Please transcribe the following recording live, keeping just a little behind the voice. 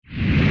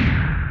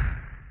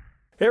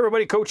Hey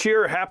everybody, Coach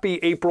here. Happy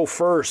April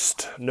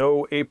 1st.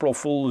 No April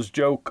Fool's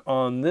joke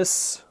on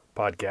this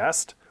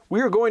podcast.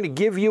 We are going to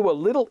give you a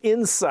little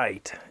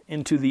insight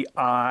into the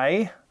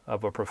eye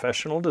of a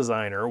professional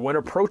designer when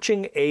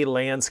approaching a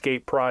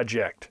landscape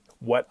project.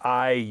 What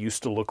I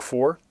used to look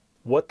for,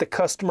 what the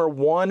customer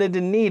wanted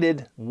and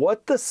needed,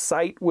 what the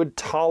site would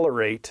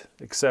tolerate,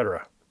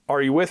 etc.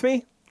 Are you with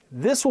me?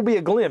 This will be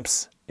a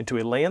glimpse into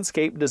a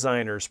landscape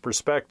designer's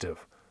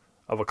perspective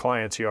of a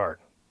client's yard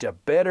to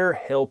better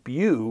help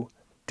you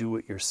do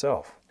it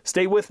yourself.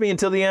 Stay with me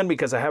until the end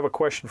because I have a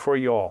question for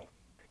you all.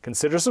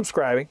 Consider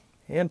subscribing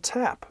and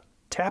tap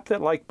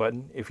that like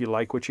button if you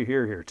like what you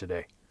hear here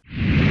today.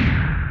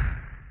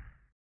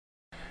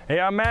 Hey,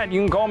 I'm Matt.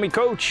 You can call me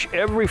Coach.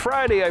 Every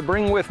Friday I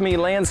bring with me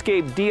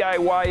landscape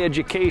DIY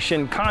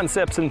education,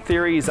 concepts and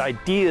theories,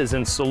 ideas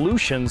and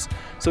solutions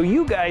so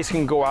you guys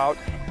can go out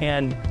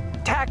and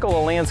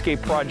tackle a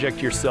landscape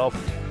project yourself,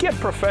 get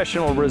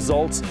professional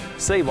results,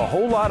 save a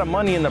whole lot of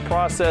money in the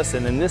process,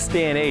 and in this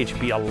day and age,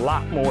 be a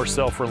lot more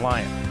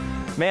self-reliant.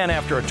 Man,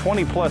 after a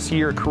 20-plus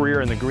year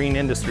career in the green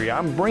industry,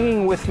 I'm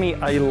bringing with me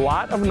a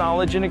lot of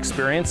knowledge and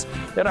experience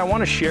that I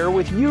want to share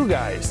with you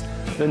guys,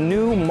 the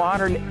new,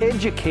 modern,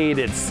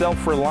 educated,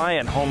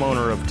 self-reliant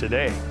homeowner of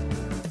today.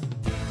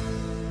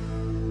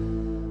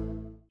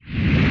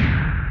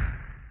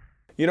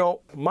 You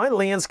know, my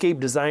landscape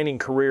designing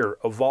career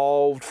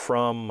evolved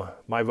from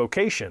my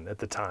vocation at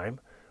the time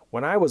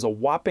when I was a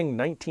whopping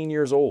 19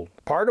 years old.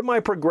 Part of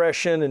my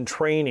progression and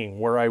training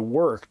where I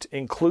worked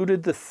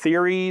included the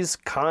theories,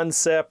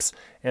 concepts,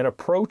 and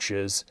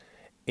approaches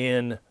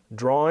in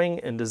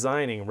drawing and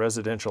designing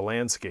residential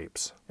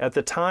landscapes. At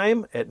the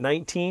time, at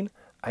 19,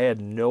 I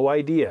had no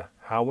idea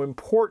how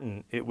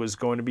important it was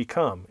going to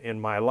become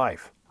in my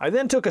life. I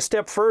then took a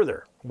step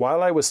further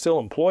while I was still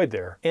employed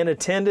there and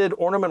attended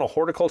ornamental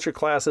horticulture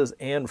classes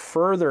and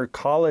further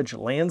college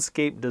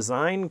landscape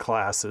design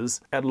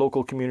classes at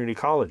local community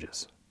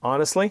colleges.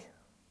 Honestly,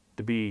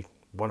 to be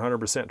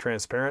 100%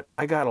 transparent,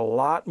 I got a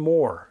lot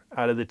more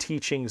out of the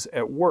teachings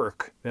at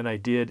work than I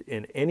did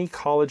in any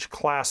college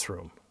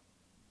classroom.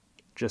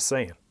 Just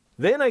saying.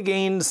 Then I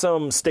gained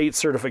some state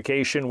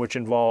certification which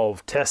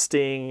involved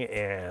testing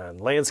and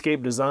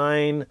landscape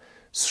design,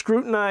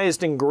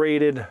 scrutinized and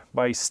graded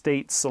by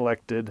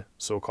state-selected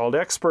so-called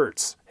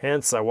experts.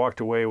 Hence, I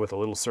walked away with a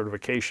little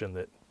certification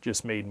that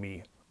just made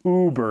me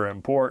uber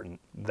important.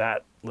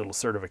 That little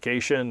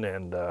certification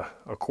and a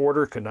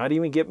quarter could not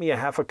even get me a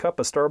half a cup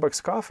of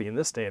Starbucks coffee in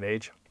this day and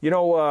age. You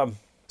know,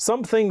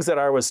 some things that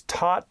I was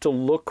taught to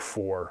look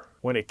for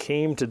when it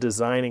came to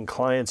designing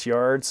clients'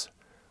 yards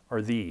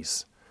are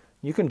these.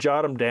 You can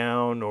jot them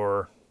down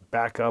or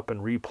back up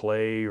and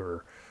replay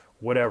or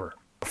whatever.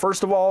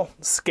 First of all,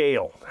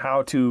 scale.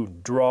 How to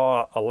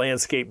draw a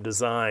landscape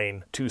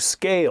design to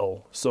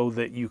scale so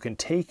that you can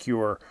take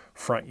your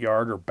front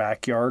yard or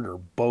backyard or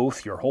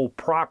both, your whole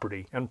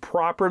property, and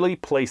properly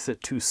place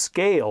it to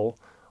scale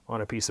on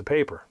a piece of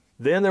paper.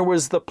 Then there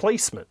was the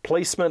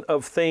placement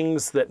of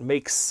things that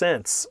make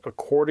sense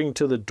according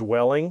to the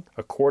dwelling,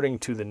 according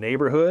to the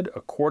neighborhood,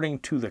 according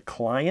to the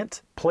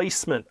client.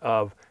 Placement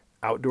of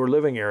outdoor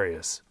living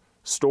areas,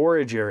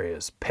 storage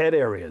areas, pet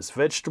areas,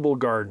 vegetable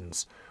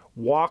gardens,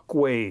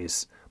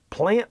 walkways,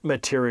 plant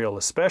material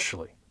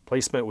especially.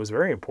 Placement was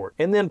very important.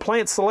 And then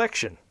plant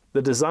selection.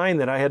 The design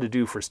that I had to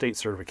do for state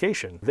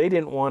certification, they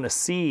didn't want to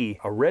see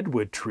a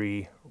redwood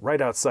tree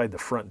right outside the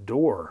front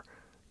door,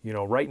 you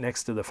know, right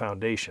next to the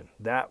foundation.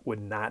 That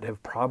would not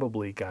have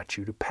probably got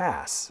you to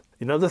pass.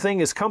 Another thing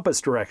is compass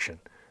direction.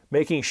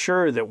 Making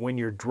sure that when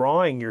you're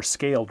drawing your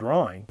scale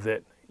drawing,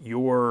 that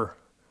your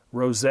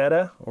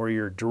rosetta or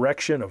your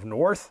direction of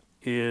north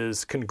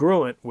is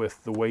congruent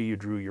with the way you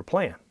drew your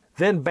plan.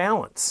 Then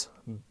balance,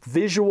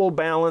 visual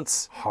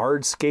balance,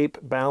 hardscape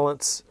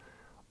balance,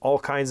 all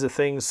kinds of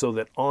things so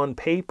that on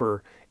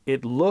paper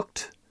it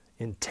looked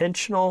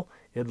intentional,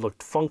 it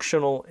looked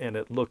functional, and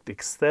it looked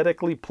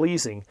aesthetically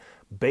pleasing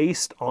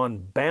based on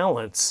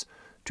balance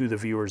to the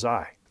viewer's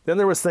eye. Then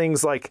there was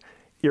things like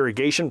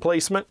irrigation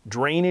placement,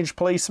 drainage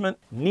placement,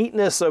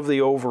 neatness of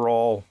the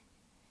overall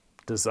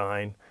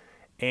design,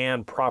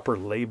 and proper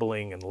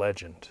labeling and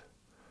legend.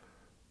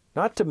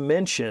 Not to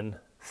mention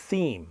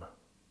theme.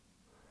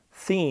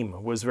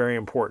 Theme was very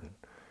important.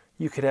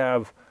 You could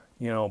have,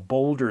 you know,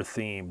 boulder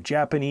theme,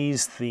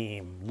 Japanese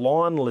theme,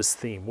 lawnless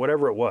theme,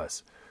 whatever it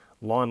was.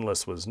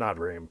 Lawnless was not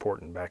very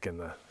important back in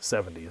the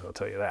 70s, I'll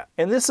tell you that.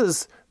 And this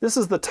is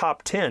the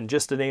top 10,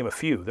 just to name a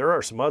few. There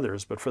are some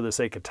others, but for the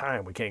sake of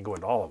time, we can't go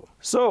into all of them.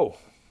 So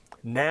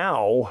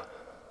now,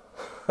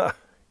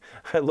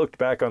 I looked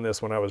back on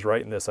this when I was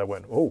writing this, I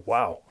went, oh,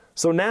 wow.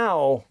 So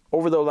now,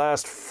 over the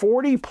last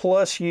 40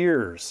 plus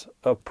years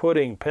of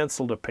putting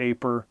pencil to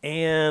paper,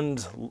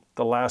 and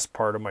the last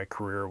part of my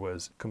career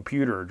was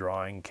computer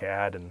drawing,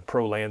 CAD and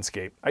Pro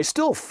Landscape, I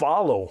still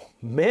follow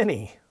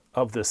many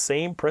of the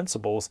same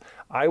principles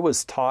I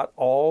was taught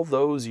all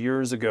those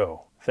years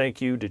ago.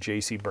 Thank you to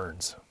J.C.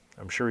 Burns.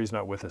 I'm sure he's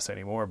not with us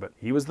anymore, but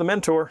he was the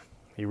mentor.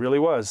 He really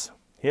was.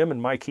 Him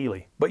and Mike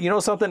Healy. But you know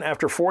something?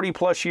 After 40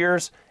 plus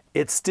years,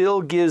 it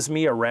still gives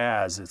me a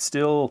razz. It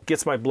still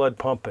gets my blood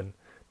pumping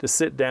to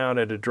sit down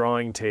at a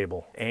drawing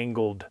table,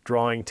 angled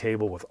drawing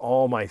table with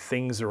all my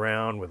things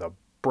around, with a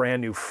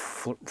brand new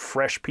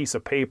fresh piece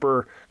of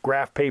paper,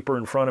 graph paper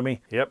in front of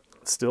me. Yep,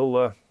 still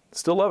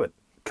love it.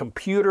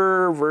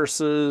 Computer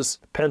versus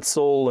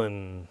pencil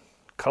and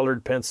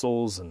colored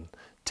pencils and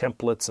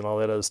templates and all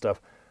that other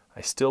stuff.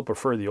 I still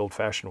prefer the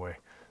old-fashioned way.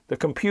 The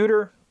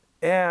computer,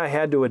 I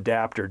had to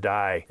adapt or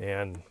die,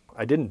 and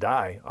I didn't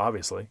die,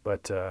 obviously,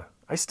 but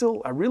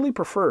I really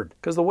preferred,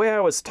 because the way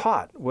I was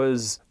taught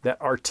was that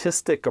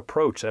artistic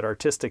approach, that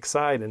artistic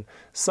side, and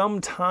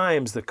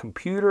sometimes the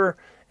computer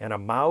and a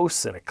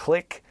mouse and a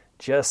click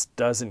just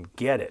doesn't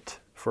get it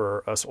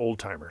for us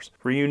old-timers.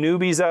 For you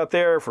newbies out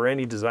there, for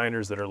any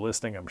designers that are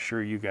listening, I'm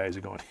sure you guys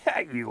are going,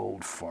 you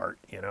old fart,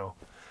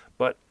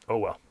 but oh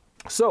well.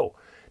 So,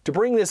 to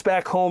bring this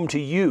back home to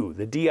you,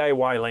 the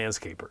DIY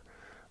landscaper,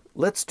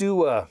 let's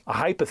do a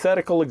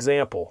hypothetical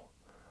example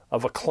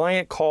of a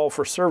client call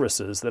for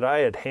services that I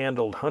had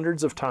handled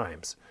hundreds of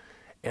times.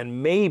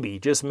 And maybe,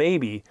 just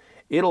maybe,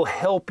 it'll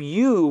help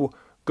you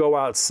go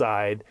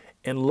outside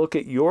and look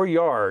at your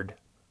yard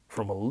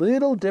from a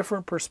little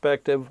different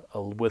perspective,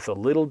 with a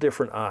little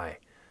different eye.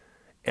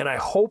 And I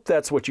hope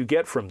that's what you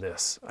get from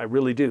this. I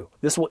really do.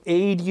 This will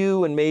aid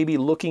you in maybe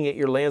looking at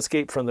your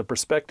landscape from the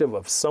perspective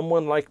of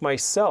someone like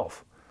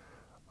myself,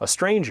 a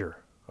stranger,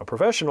 a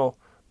professional,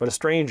 but a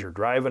stranger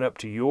driving up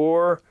to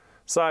your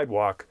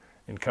sidewalk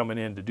and coming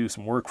in to do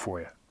some work for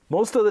you.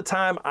 Most of the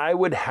time, I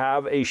would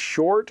have a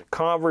short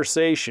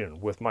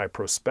conversation with my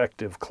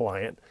prospective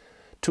client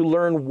to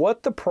learn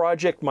what the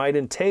project might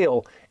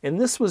entail,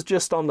 and this was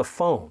just on the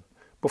phone.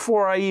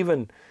 Before I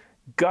even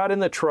got in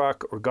the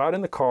truck or got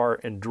in the car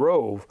and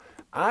drove,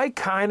 I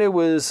kind of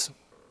was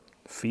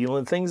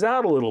feeling things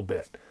out a little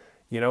bit.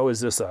 Is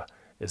this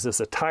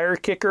a tire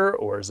kicker,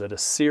 or is it a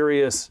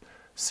serious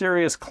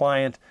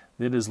client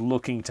that is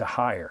looking to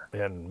hire?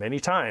 And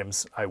many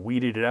times I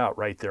weeded it out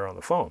right there on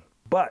the phone.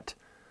 But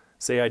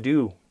say I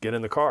do get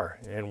in the car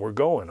and we're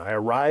going. I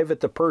arrive at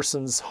the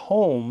person's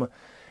home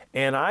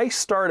and I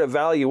start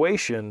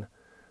evaluation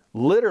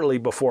literally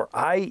before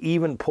I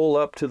even pull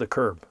up to the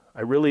curb.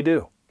 I really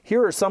do.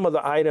 Here are some of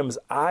the items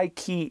I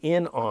key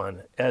in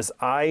on as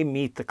I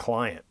meet the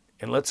client.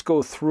 And let's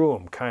go through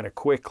them kind of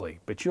quickly,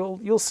 but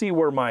you'll see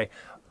where my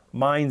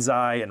mind's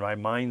eye and my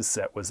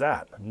mindset was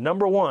at.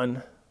 Number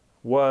one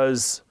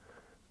was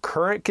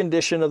current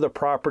condition of the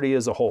property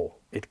as a whole.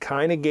 It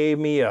kind of gave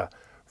me a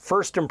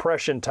first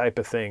impression type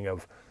of thing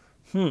of,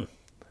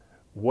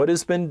 what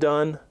has been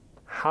done,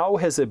 how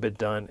has it been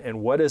done,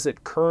 and what has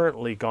it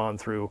currently gone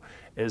through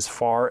as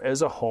far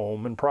as a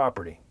home and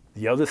property.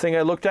 The other thing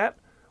I looked at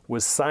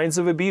was signs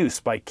of abuse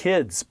by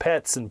kids,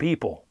 pets, and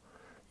people.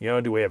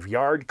 Do we have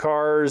yard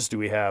cars? Do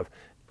we have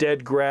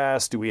dead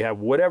grass? Do we have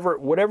whatever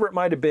it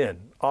might have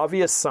been?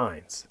 Obvious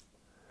signs.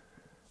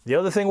 The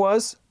other thing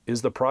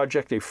is the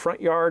project a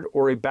front yard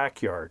or a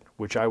backyard?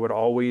 Which I would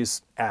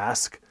always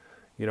ask,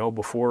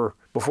 before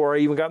I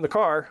even got in the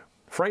car,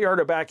 front yard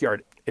or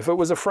backyard. If it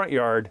was a front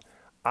yard,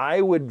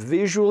 I would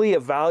visually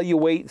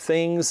evaluate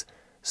things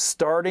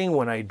starting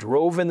when I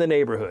drove in the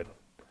neighborhood.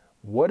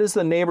 What is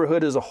the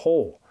neighborhood as a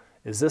whole?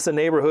 Is this a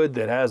neighborhood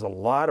that has a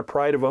lot of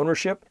pride of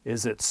ownership?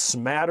 Is it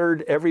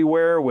smattered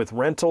everywhere with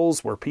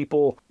rentals where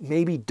people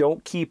maybe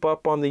don't keep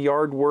up on the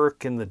yard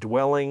work and the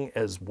dwelling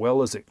as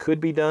well as it could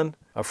be done?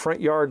 A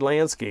front yard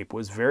landscape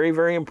was very,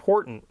 very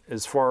important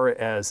as far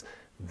as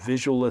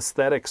visual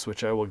aesthetics,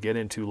 which I will get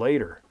into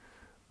later.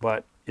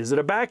 But is it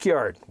a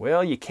backyard?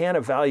 Well, you can't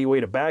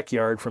evaluate a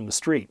backyard from the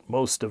street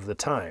most of the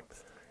time,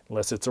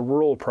 unless it's a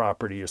rural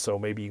property or so,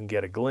 maybe you can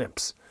get a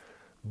glimpse.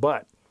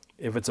 But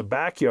if it's a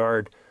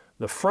backyard,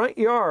 the front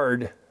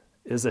yard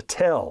is a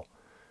tell.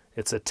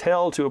 It's a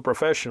tell to a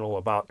professional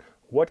about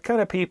what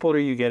kind of people are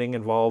you getting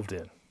involved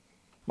in.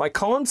 My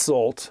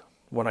consult,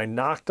 when I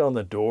knocked on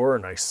the door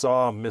and I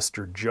saw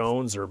Mr.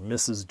 Jones or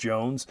Mrs.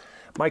 Jones,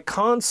 my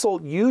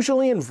consult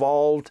usually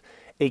involved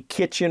a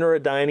kitchen or a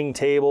dining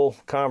table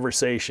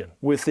conversation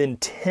with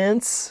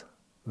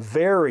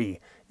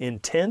very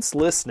intense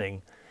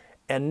listening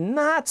and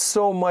not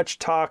so much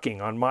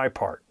talking on my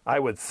part. I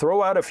would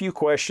throw out a few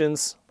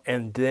questions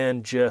and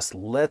then just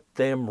let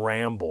them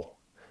ramble,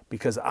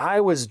 because I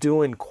was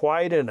doing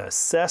quite an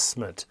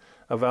assessment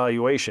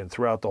evaluation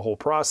throughout the whole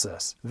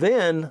process.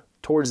 Then,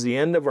 towards the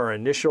end of our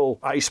initial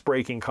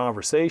ice-breaking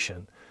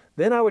conversation,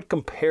 then I would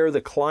compare the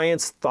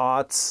client's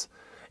thoughts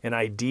and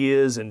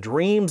ideas and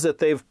dreams that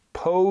they've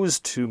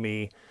posed to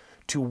me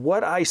to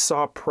what I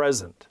saw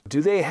present.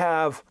 Do they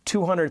have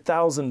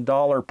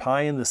 $200,000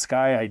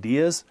 pie-in-the-sky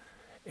ideas?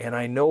 And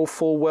I know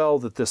full well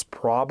that this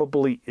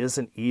probably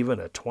isn't even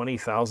a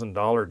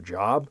 $20,000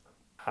 job.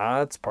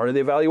 It's part of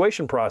the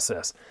evaluation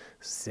process.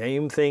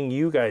 Same thing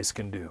you guys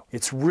can do.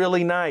 It's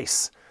really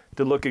nice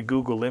to look at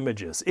Google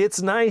Images.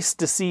 It's nice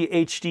to see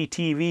HD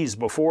TVs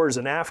befores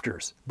and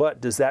afters.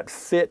 But does that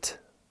fit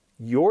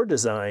your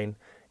design?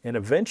 And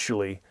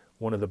eventually,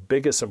 one of the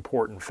biggest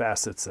important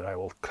facets that I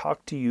will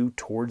talk to you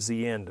towards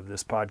the end of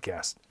this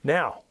podcast.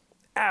 Now,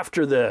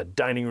 After the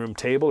dining room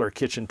table or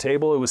kitchen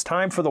table, it was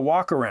time for the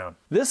walk around.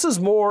 This is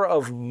more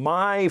of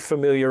my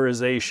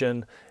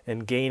familiarization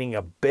and gaining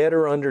a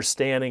better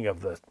understanding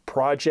of the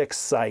project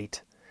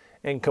site,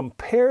 and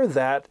compare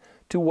that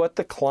to what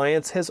the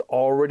client has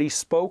already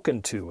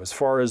spoken to as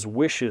far as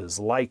wishes,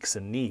 likes,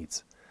 and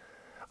needs.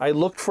 I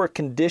looked for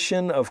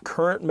condition of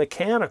current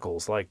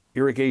mechanicals like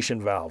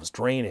irrigation valves,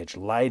 drainage,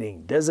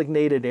 lighting,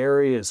 designated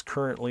areas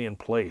currently in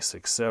place,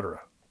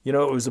 etc. You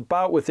know, it was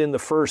about within the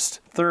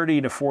first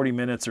 30 to 40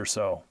 minutes or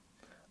so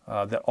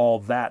that all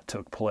that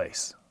took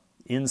place,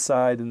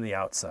 inside and the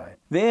outside.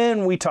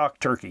 Then we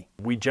talked turkey.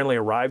 We generally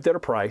arrived at a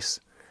price,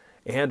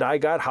 and I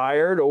got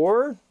hired,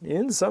 or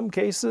in some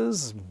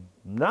cases,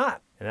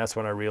 not. And that's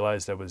when I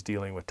realized I was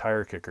dealing with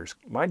tire kickers.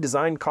 My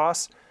design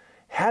costs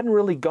hadn't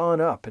really gone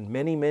up in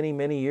many, many,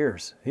 many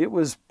years. It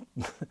was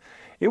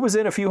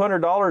in a few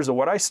 $100s of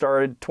what I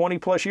started 20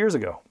 plus years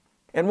ago.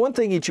 And one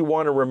thing that you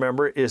want to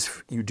remember is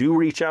if you do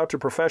reach out to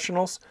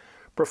professionals,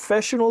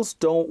 professionals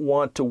don't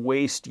want to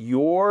waste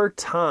your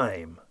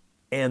time,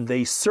 and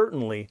they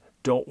certainly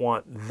don't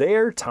want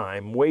their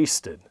time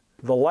wasted.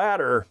 The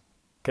latter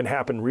can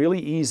happen really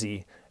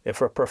easy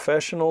if a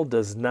professional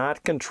does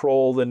not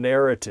control the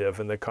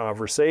narrative and the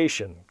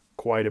conversation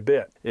quite a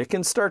bit. It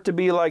can start to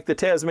be like the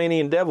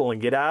Tasmanian devil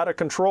and get out of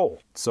control.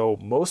 So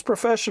most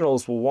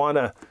professionals will want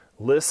to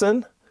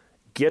listen,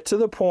 get to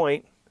the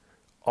point,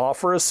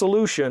 offer a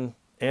solution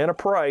and a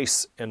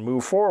price, and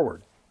move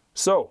forward.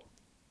 So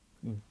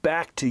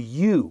back to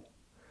you,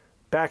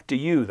 the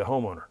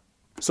homeowner.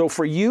 So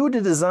for you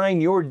to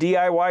design your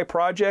DIY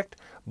project,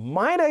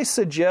 might I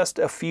suggest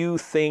a few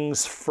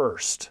things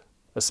first,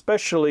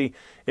 especially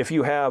if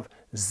you have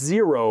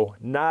zero,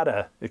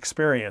 nada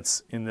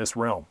experience in this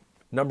realm.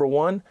 Number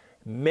one,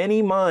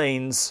 many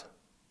minds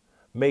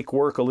make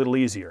work a little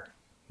easier.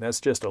 That's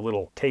just a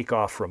little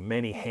takeoff from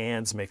many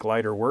hands make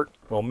lighter work.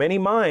 Well, many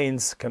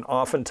minds can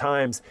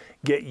oftentimes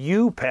get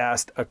you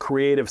past a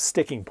creative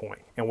sticking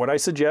point. And what I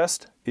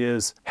suggest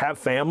is have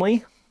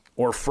family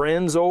or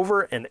friends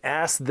over and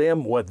ask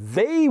them what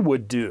they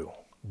would do.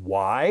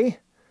 Why?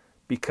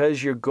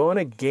 Because you're going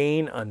to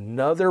gain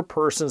another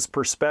person's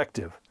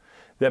perspective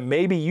that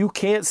maybe you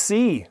can't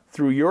see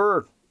through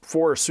your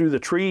forest, through the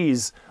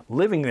trees,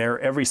 living there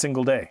every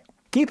single day.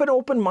 Keep an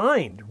open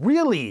mind,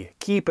 really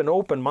keep an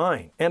open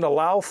mind, and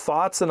allow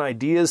thoughts and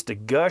ideas to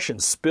gush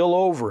and spill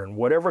over in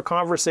whatever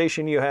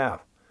conversation you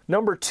have.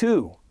 Number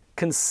two,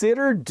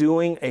 consider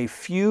doing a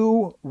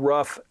few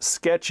rough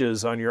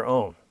sketches on your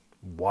own.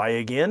 Why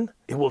again?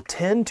 It will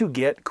tend to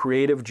get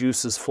creative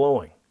juices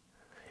flowing.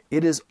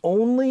 It is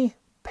only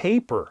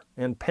paper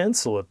and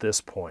pencil at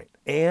this point,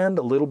 and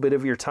a little bit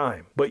of your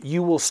time. But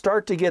you will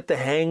start to get the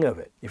hang of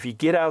it. If you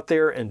get out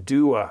there and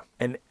do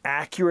an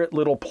accurate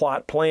little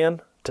plot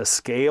plan to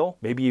scale,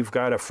 maybe you've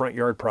got a front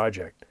yard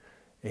project.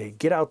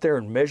 Get out there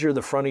and measure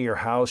the front of your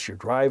house, your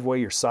driveway,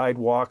 your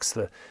sidewalks,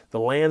 the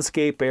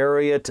landscape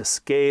area to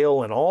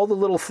scale, and all the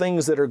little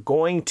things that are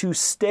going to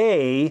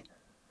stay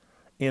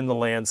in the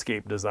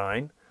landscape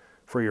design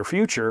for your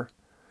future.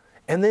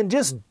 And then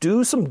just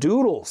do some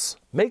doodles.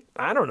 Make,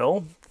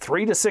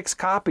 3 to 6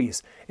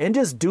 copies and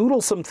just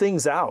doodle some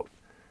things out.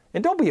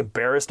 And don't be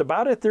embarrassed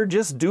about it. They're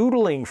just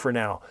doodling for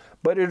now.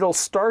 But it'll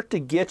start to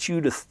get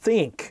you to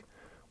think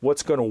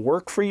what's going to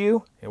work for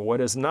you and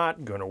what is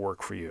not going to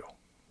work for you.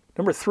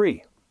 Number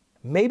 3,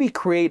 maybe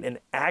create an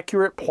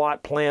accurate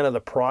plot plan of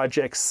the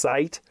project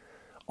site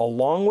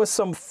along with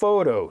some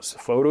photos.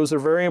 Photos are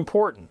very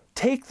important.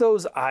 Take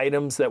those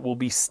items that will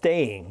be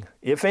staying,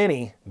 if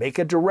any, make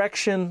a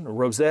direction,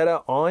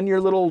 Rosetta, on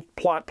your little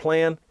plot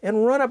plan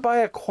and run it by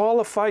a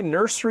qualified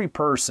nursery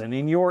person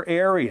in your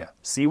area.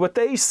 See what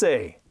they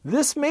say.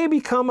 This may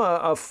become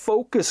a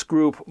focus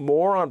group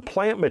more on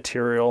plant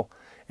material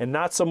and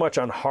not so much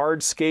on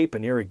hardscape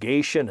and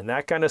irrigation and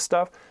that kind of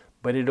stuff,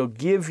 but it'll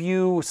give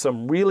you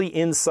some really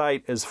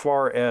insight as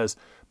far as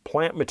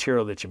plant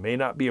material that you may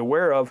not be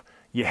aware of,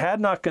 you had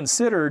not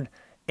considered,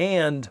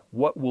 and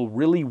what will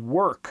really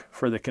work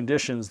for the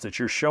conditions that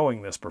you're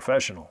showing this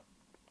professional.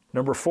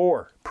 Number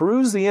 4,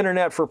 peruse the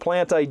internet for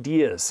plant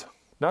ideas.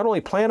 Not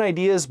only plant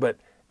ideas, but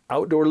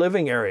outdoor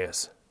living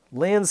areas,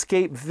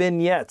 landscape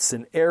vignettes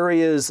and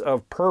areas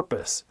of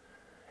purpose,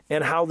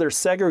 and how they're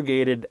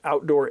segregated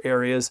outdoor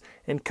areas,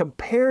 and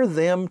compare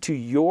them to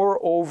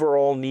your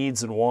overall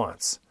needs and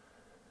wants.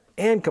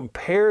 And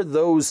compare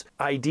those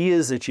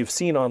ideas that you've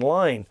seen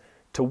online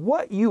to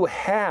what you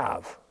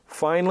have.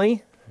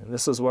 Finally, and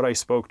this is what I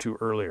spoke to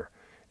earlier,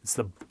 it's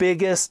the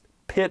biggest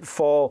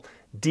pitfall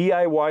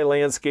DIY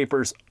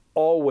landscapers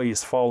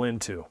always fall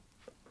into.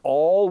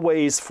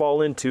 Always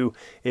fall into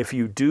if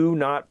you do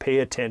not pay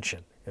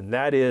attention. And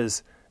that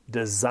is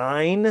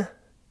design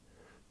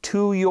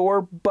to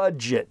your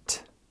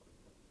budget.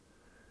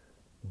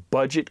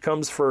 Budget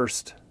comes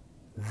first,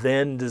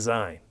 then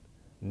design.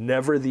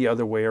 Never the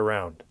other way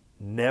around.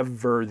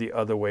 Never the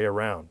other way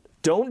around.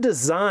 Don't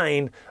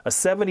design a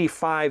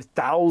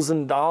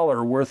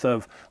 $75,000 worth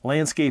of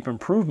landscape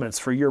improvements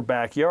for your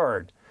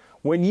backyard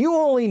when you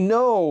only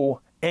know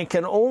and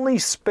can only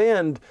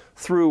spend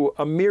through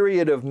a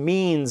myriad of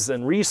means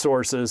and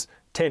resources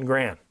 10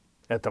 grand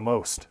at the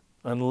most.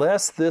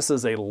 Unless this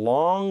is a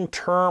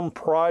long-term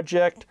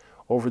project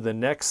over the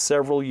next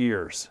several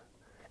years,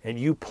 and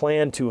you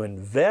plan to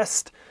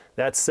invest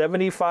that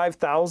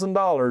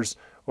 $75,000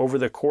 over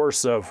the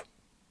course of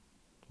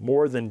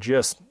more than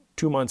just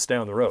 2 months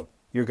down the road.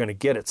 You're going to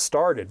get it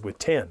started with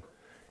 10,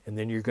 and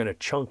then you're going to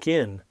chunk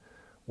in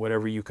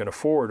whatever you can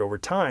afford over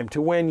time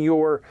to when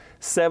your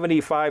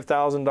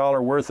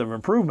 $75,000 worth of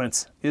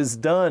improvements is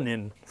done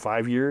in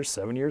 5 years,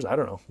 7 years, I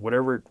don't know,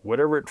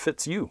 whatever it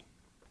fits you.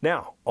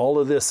 Now, all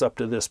of this up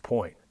to this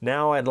point.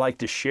 Now I'd like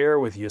to share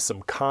with you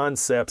some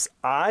concepts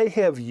I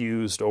have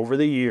used over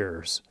the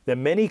years that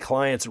many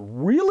clients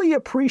really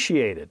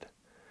appreciated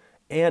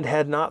and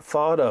had not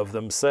thought of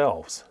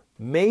themselves.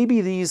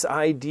 Maybe these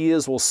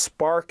ideas will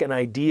spark an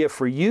idea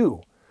for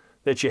you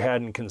that you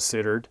hadn't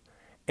considered,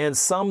 and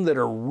some that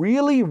are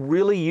really,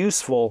 really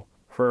useful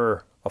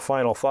for a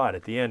final thought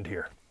at the end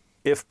here.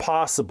 If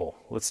possible,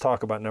 let's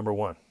talk about number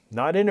one.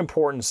 Not in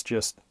importance,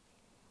 just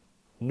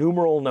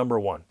numeral number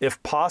one.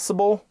 If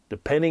possible,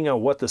 depending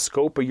on what the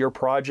scope of your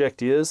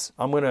project is,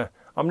 I'm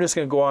just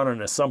gonna go on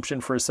an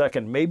assumption for a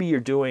second. Maybe you're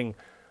doing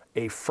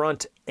a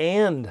front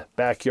and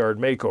backyard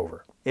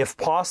makeover. If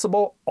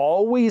possible,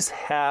 always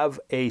have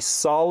a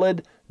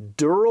solid,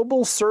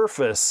 durable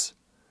surface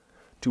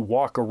to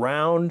walk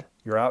around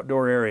your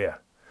outdoor area.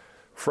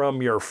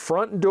 From your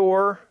front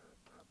door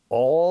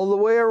all the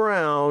way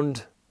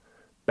around,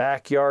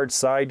 backyard,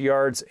 side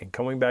yards, and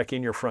coming back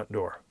in your front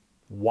door.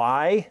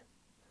 Why?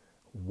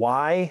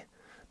 Why?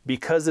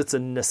 Because it's a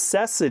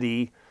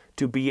necessity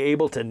to be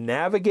able to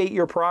navigate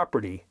your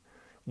property,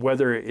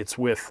 whether it's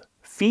with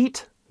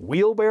feet,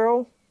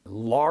 wheelbarrow,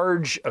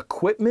 large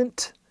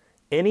equipment,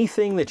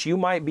 anything that you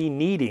might be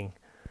needing.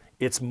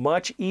 It's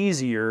much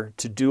easier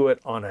to do it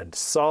on a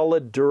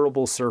solid,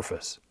 durable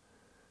surface.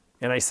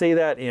 And I say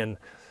that in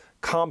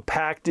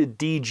compacted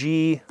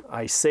DG.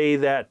 I say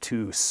that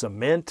to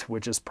cement,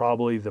 which is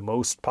probably the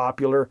most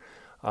popular,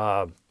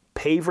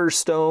 paver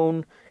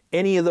stone,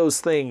 any of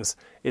those things.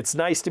 It's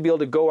nice to be able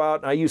to go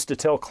out. I used to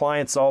tell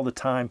clients all the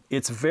time,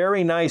 it's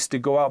very nice to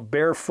go out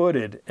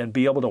barefooted and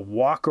be able to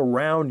walk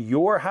around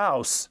your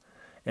house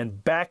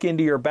and back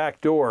into your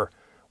back door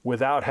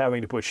without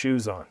having to put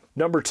shoes on.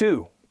 Number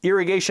two,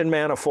 irrigation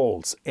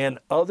manifolds and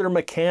other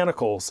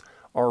mechanicals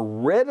are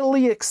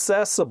readily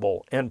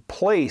accessible and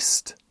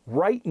placed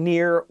right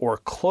near or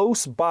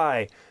close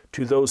by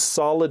to those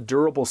solid,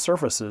 durable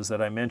surfaces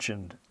that I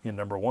mentioned in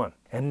number one,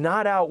 and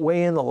not out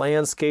way in the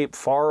landscape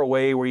far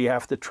away where you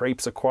have to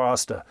traipse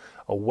across a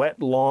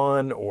wet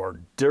lawn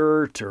or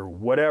dirt or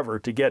whatever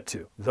to get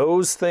to.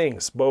 Those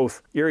things,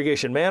 both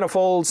irrigation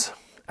manifolds,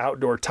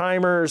 outdoor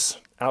timers,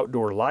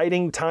 outdoor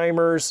lighting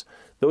timers,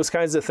 those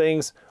kinds of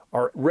things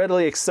are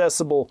readily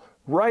accessible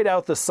right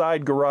out the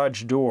side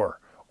garage door,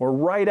 or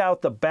right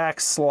out the back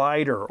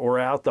slider, or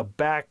out the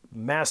back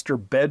master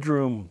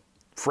bedroom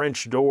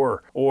French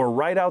door, or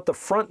right out the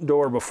front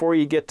door before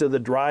you get to the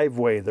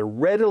driveway. They're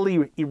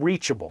readily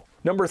reachable.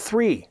 Number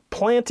three,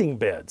 planting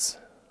beds.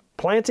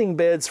 Planting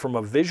beds from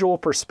a visual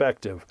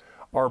perspective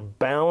are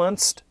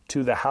balanced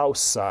to the house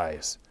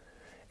size.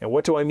 And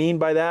what do I mean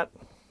by that?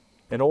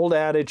 An old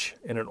adage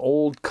and an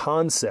old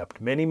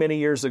concept many, many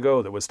years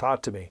ago that was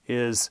taught to me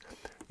is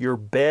your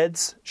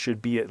beds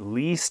should be at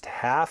least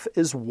half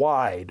as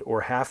wide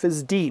or half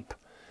as deep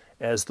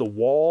as the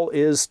wall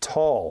is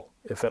tall,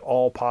 if at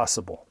all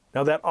possible.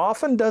 Now that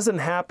often doesn't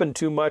happen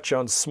too much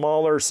on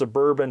smaller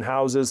suburban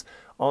houses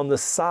on the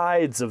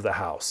sides of the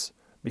house,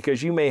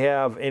 because you may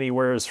have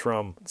anywhere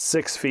from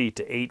 6 feet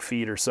to 8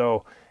 feet or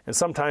so, and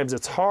sometimes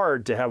it's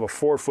hard to have a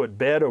 4-foot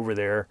bed over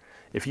there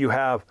if you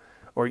have,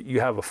 or you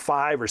have a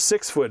 5 or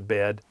 6 foot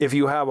bed, if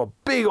you have a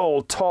big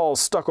old tall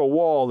stucco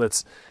wall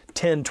that's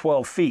 10,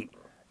 12 feet.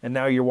 And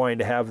now you're wanting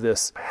to have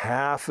this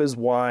half as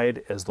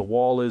wide as the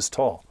wall is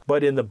tall.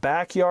 But in the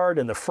backyard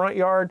and the front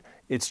yard,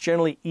 it's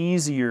generally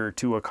easier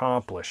to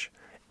accomplish.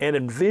 And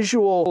in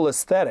visual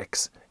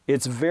aesthetics,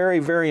 it's very,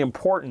 very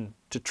important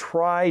to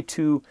try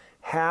to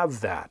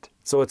have that.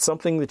 So it's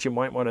something that you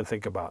might want to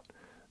think about.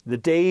 The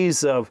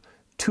days of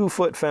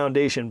 2-foot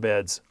foundation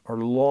beds are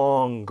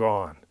long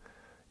gone.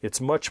 It's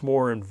much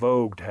more in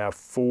vogue to have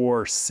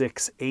 4,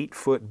 6,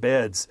 8-foot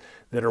beds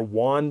that are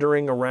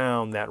wandering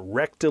around that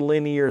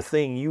rectilinear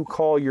thing you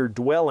call your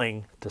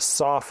dwelling to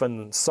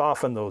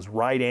soften those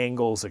right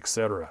angles,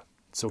 etc.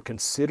 So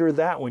consider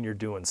that when you're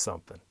doing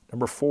something.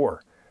 Number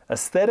 4,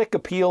 aesthetic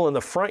appeal in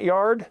the front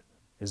yard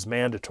is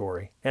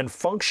mandatory, and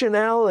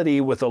functionality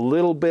with a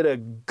little bit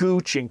of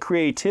gooch and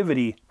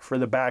creativity for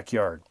the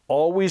backyard.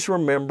 Always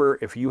remember,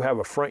 if you have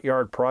a front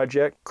yard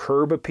project,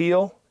 curb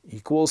appeal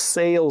equals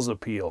sales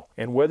appeal.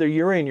 And whether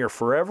you're in your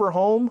forever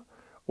home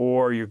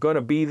or you're going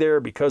to be there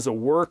because of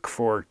work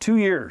for 2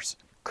 years,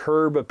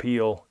 curb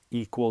appeal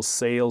equals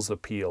sales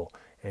appeal,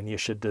 and you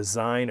should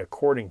design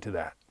according to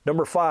that.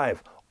 Number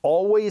 5,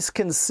 always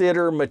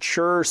consider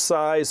mature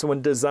size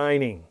when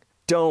designing.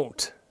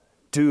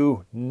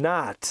 Do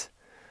not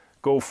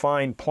go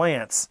find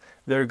plants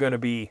that are going to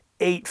be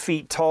 8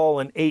 feet tall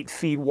and 8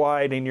 feet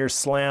wide and you're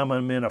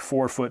slamming them in a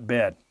 4-foot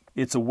bed.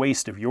 It's a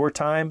waste of your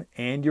time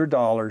and your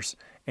dollars,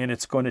 and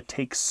it's going to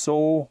take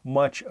so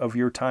much of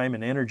your time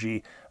and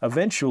energy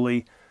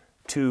eventually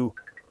to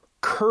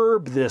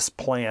curb this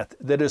plant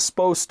that is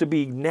supposed to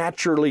be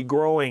naturally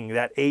growing,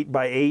 that 8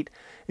 by 8,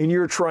 and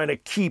you're trying to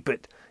keep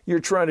it. You're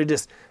trying to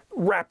just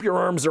wrap your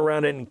arms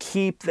around it and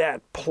keep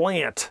that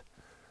plant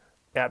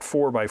at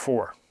 4 by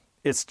 4.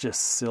 It's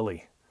just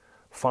silly.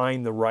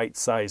 Find the right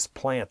size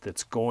plant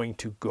that's going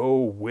to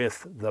go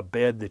with the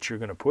bed that you're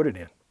going to put it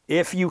in.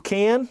 If you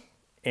can,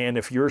 and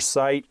if your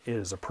site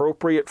is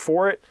appropriate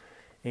for it,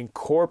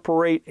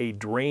 incorporate a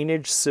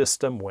drainage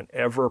system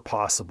whenever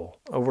possible.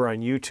 Over on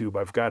YouTube,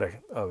 I've got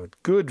a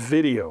good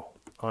video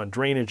on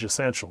drainage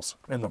essentials,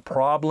 and the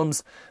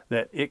problems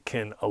that it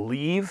can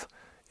alleviate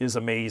is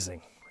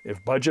amazing.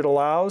 If budget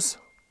allows,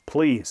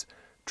 please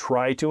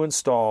try to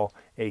install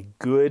a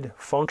good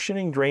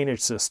functioning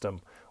drainage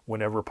system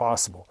whenever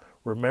possible.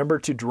 Remember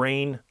to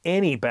drain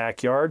any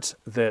backyards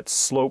that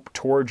slope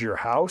towards your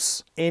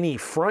house, any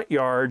front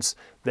yards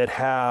that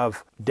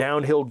have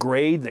downhill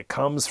grade that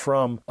comes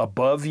from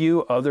above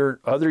you, other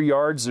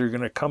yards that are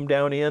going to come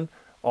down in.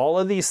 All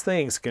of these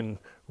things can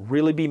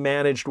really be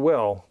managed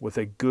well with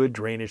a good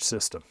drainage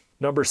system.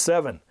 Number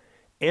 7,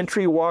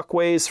 entry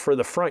walkways for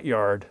the front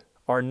yard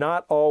are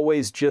not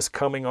always just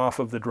coming off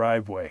of the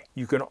driveway.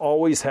 You can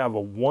always have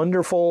a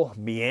wonderful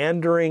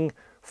meandering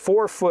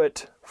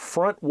 4-foot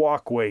front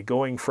walkway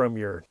going from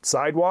your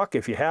sidewalk,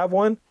 if you have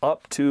one,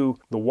 up to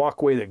the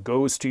walkway that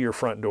goes to your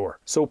front door.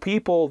 So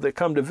people that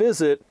come to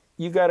visit,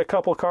 you got a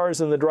couple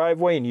cars in the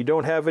driveway and you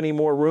don't have any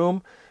more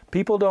room,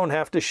 people don't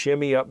have to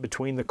shimmy up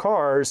between the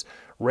cars,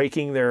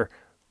 raking their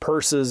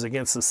purses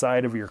against the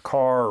side of your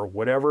car or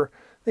whatever.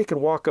 They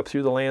can walk up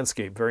through the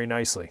landscape very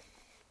nicely.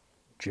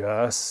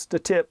 Just a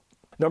tip.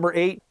 Number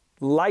 8,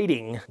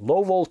 lighting.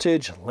 Low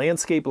voltage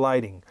landscape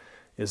lighting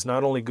is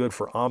not only good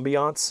for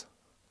ambiance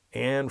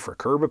and for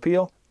curb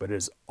appeal, but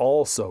is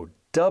also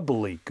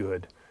doubly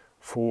good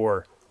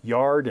for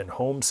yard and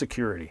home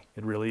security.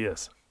 It really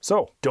is.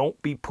 So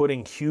don't be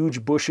putting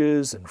huge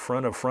bushes in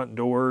front of front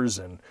doors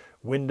and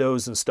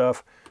windows and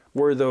stuff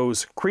where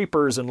those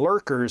creepers and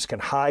lurkers can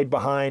hide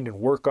behind and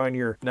work on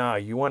your... Nah,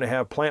 you want to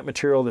have plant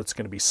material that's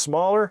going to be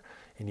smaller,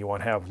 and you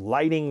want to have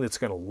lighting that's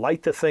going to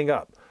light the thing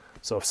up.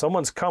 So if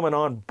someone's coming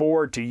on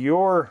board to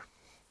your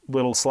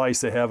little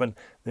slice of heaven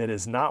that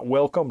is not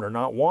welcomed or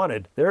not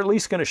wanted, they're at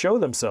least going to show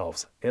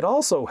themselves. It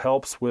also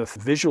helps with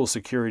visual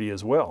security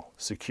as well.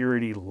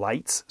 Security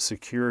lights,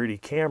 security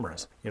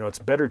cameras. It's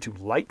better to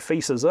light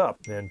faces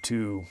up than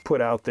to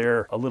put out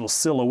there a little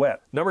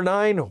silhouette. Number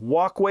 9,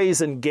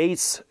 walkways and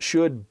gates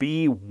should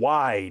be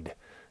wide,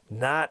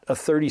 not a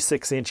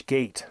 36-inch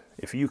gate.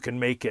 If you can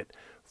make it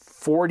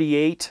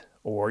 48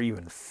 or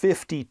even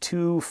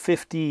 52,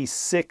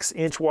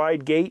 56-inch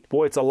wide gate,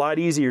 boy, it's a lot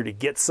easier to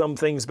get some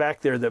things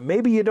back there that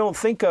maybe you don't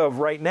think of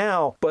right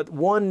now, but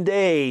one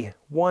day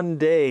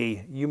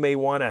you may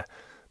want to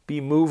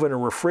be moving a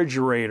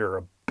refrigerator,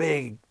 a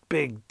big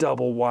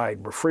double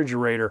wide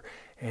refrigerator,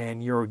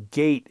 and your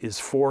gate is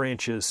 4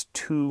 inches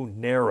too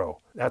narrow.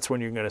 That's when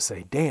you're going to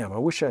say, damn, I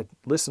wish I'd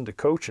listened to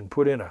Coach and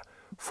put in a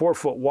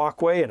 4-foot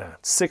walkway and a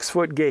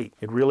 6-foot gate.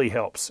 It really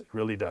helps. It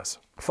really does.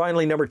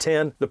 Finally, number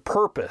 10, the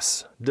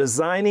purpose.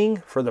 Designing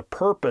for the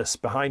purpose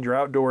behind your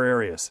outdoor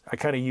areas. I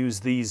kind of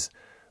use these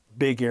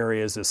big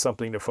areas as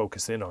something to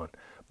focus in on.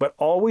 But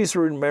always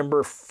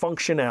remember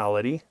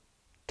functionality,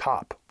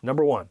 top.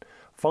 Number 1,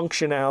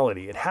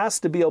 functionality. It has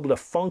to be able to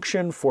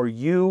function for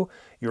you,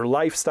 your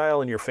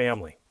lifestyle, and your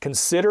family.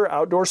 Consider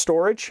outdoor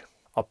storage,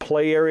 a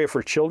play area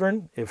for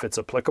children, if it's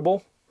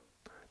applicable.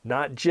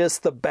 Not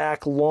just the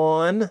back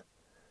lawn,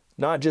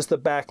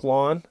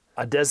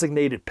 a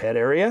designated pet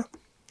area.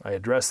 I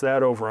addressed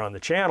that over on the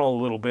channel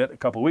a little bit a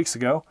couple weeks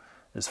ago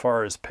as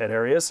far as pet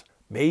areas.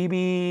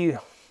 Maybe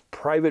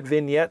private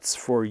vignettes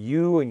for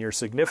you and your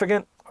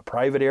significant, a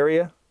private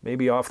area,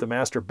 maybe off the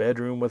master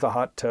bedroom with a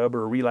hot tub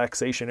or a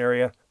relaxation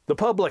area. The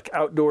public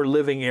outdoor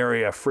living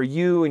area for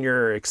you and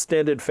your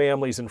extended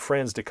families and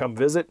friends to come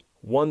visit.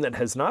 One that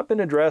has not been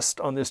addressed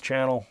on this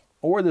channel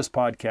or this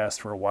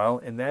podcast for a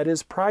while, and that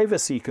is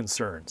privacy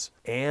concerns.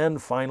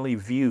 And finally,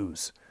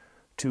 views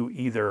to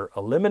either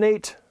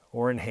eliminate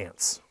or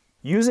enhance.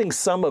 Using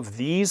some of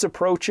these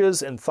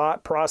approaches and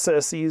thought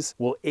processes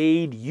will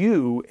aid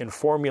you in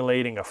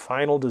formulating a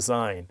final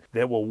design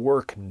that will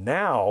work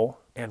now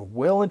and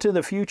well into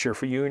the future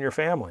for you and your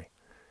family.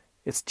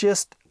 It's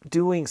just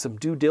doing some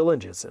due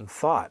diligence and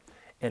thought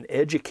and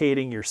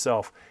educating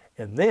yourself.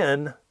 And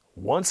then,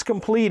 once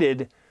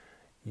completed,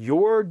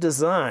 your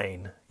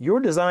design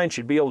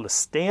should be able to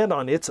stand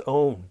on its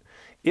own.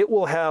 It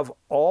will have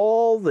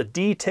all the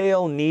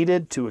detail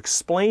needed to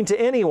explain to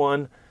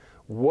anyone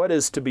what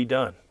is to be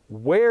done,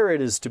 where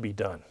it is to be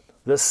done.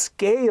 The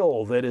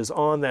scale that is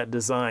on that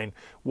design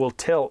will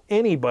tell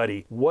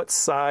anybody what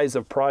size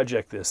of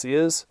project this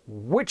is,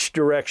 which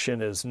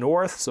direction is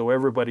north, so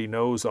everybody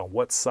knows on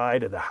what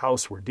side of the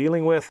house we're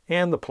dealing with,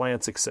 and the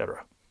plants,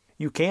 etc.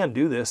 You can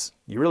do this.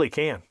 You really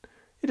can.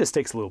 It just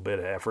takes a little bit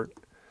of effort.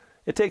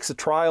 It takes a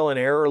trial and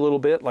error a little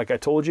bit. Like I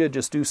told you,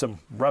 just do some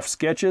rough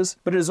sketches,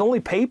 but it is only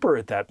paper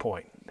at that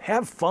point.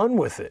 Have fun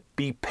with it.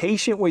 Be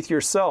patient with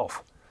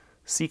yourself.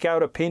 Seek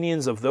out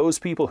opinions of those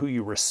people who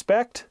you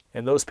respect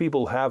and those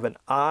people who have an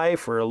eye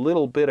for a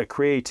little bit of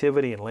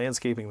creativity in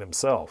landscaping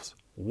themselves.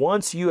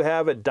 Once you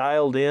have it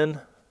dialed in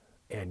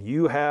and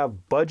you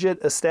have budget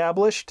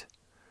established,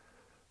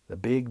 the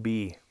big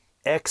B,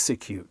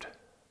 execute.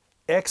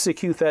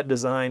 Execute that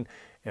design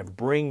and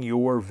bring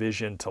your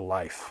vision to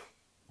life.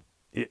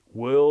 It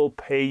will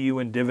pay you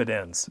in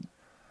dividends.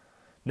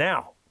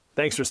 Now,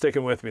 thanks for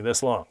sticking with me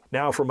this long.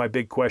 Now for my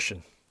big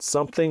question,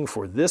 something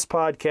for this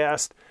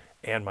podcast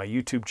and my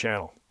YouTube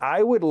channel.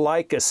 I would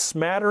like a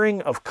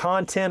smattering of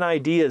content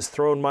ideas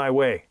thrown my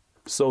way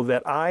so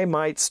that I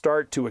might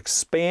start to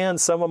expand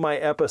some of my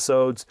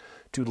episodes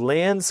to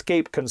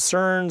landscape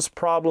concerns,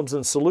 problems,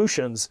 and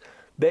solutions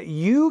that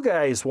you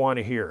guys want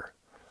to hear.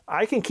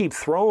 I can keep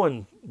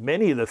throwing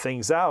many of the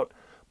things out,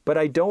 but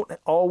I don't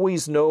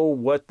always know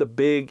what the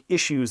big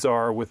issues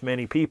are with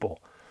many people,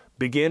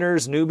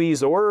 beginners,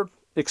 newbies, or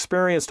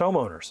experienced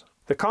homeowners.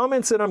 The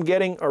comments that I'm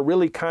getting are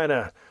really kind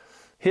of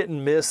hit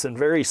and miss and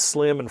very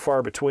slim and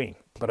far between,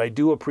 but I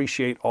do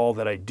appreciate all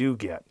that I do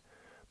get.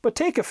 But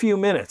take a few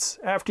minutes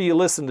after you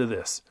listen to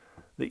this.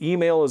 The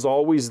email is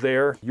always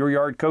there,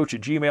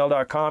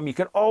 youryardcoach@gmail.com. You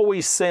can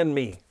always send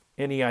me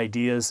any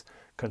ideas,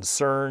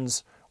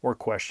 concerns, or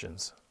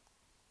questions.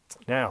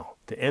 Now,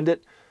 to end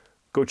it,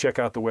 go check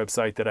out the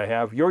website that I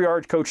have,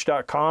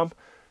 youryardcoach.com.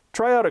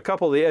 Try out a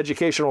couple of the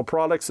educational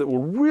products that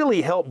will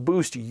really help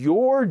boost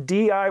your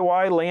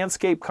DIY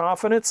landscape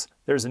confidence.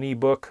 There's an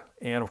ebook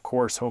and, of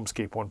course,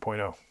 Homescape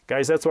 1.0.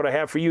 Guys, that's what I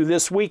have for you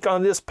this week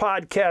on this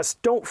podcast.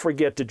 Don't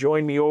forget to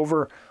join me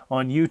over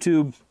on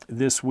YouTube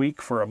this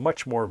week for a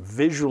much more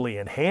visually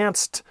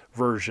enhanced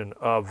version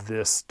of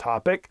this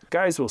topic.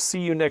 Guys, we'll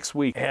see you next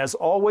week. As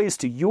always,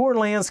 to your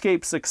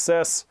landscape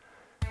success,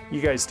 you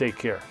guys take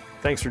care.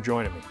 Thanks for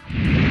joining me.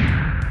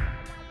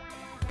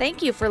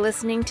 Thank you for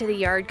listening to the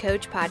Yard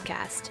Coach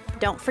podcast.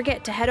 Don't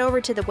forget to head over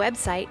to the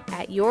website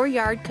at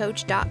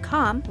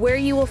youryardcoach.com, where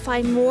you will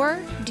find more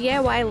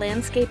DIY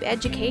landscape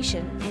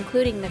education,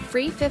 including the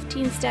free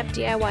 15-step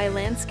DIY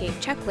landscape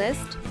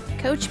checklist,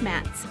 Coach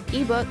Matt's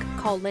ebook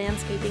called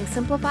Landscaping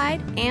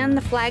Simplified, and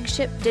the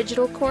flagship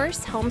digital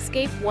course,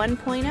 Homescape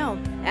 1.0.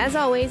 As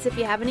always, if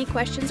you have any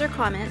questions or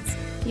comments,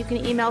 you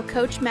can email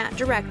Coach Matt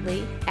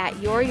directly at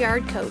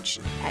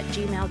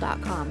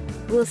youryardcoach@gmail.com.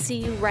 We'll see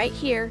you right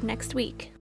here next week.